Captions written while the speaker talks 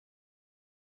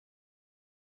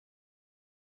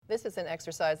This is an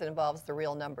exercise that involves the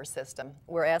real number system.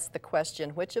 We're asked the question,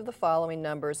 which of the following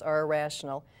numbers are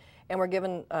irrational? And we're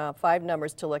given 5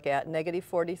 numbers to look at: negative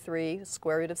 43,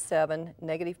 square root of 7,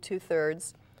 negative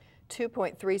 2/3,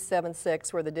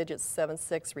 2.376, where the digits 7,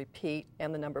 6 repeat,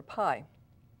 and the number pi.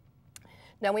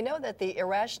 Now we know that the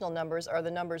irrational numbers are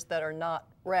the numbers that are not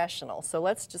rational. So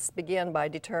let's just begin by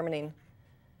determining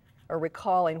or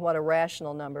recalling what a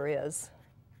rational number is.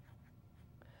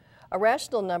 A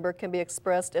rational number can be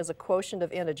expressed as a quotient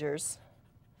of integers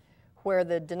where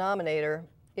the denominator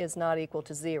is not equal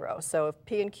to 0. So if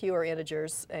p and q are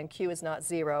integers and q is not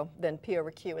 0, then p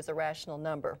over q is a rational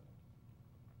number.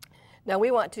 Now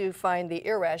we want to find the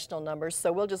irrational numbers,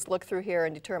 so we'll just look through here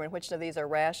and determine which of these are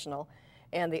rational,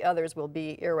 and the others will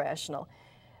be irrational.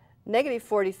 Negative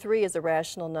 43 is a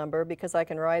rational number because I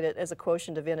can write it as a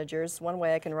quotient of integers. One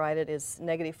way I can write it is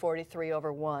negative 43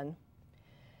 over 1.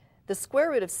 The square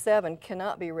root of 7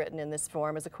 cannot be written in this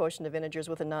form as a quotient of integers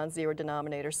with a non-zero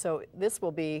denominator, so this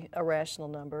will be a rational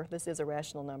number. This is a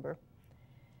rational number.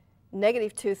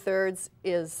 Negative 2/3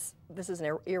 is, this is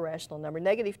an irrational number.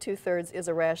 Negative 2/3 is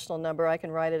a rational number. I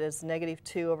can write it as negative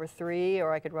 2 over 3,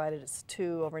 or I could write it as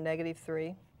 2 over negative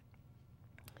 3.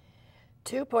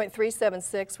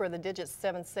 2.376, where the digits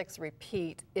 7, 6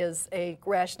 repeat, is a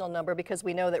rational number because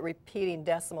we know that repeating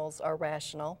decimals are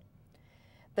rational.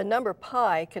 The number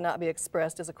pi cannot be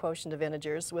expressed as a quotient of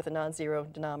integers with a non-zero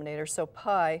denominator, so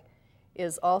pi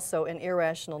is also an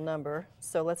irrational number.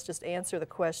 So let's just answer the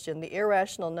question. The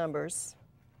irrational numbers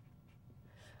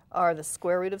are the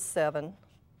square root of 7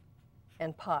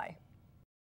 and pi.